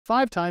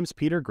5 times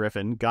Peter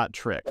Griffin got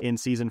tricked. In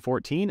Season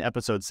 14,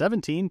 Episode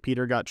 17,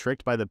 Peter got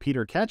tricked by the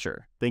Peter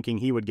Catcher, thinking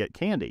he would get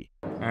candy.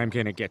 I'm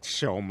gonna get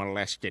so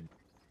molested.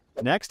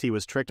 Next, he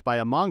was tricked by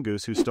a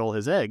mongoose who stole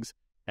his eggs,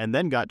 and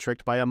then got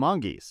tricked by a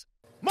mongoose.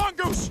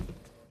 Mongoose!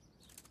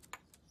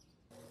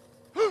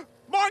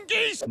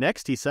 Mongoose!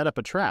 Next, he set up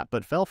a trap,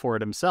 but fell for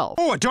it himself.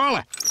 Oh, a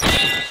dollar!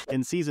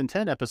 In Season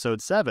 10,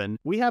 Episode 7,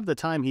 we have the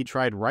time he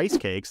tried rice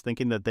cakes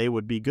thinking that they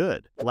would be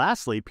good.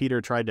 Lastly,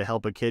 Peter tried to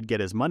help a kid get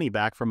his money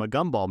back from a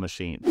gumball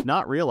machine,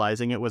 not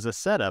realizing it was a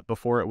setup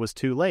before it was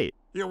too late.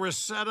 You were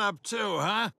set up too, huh?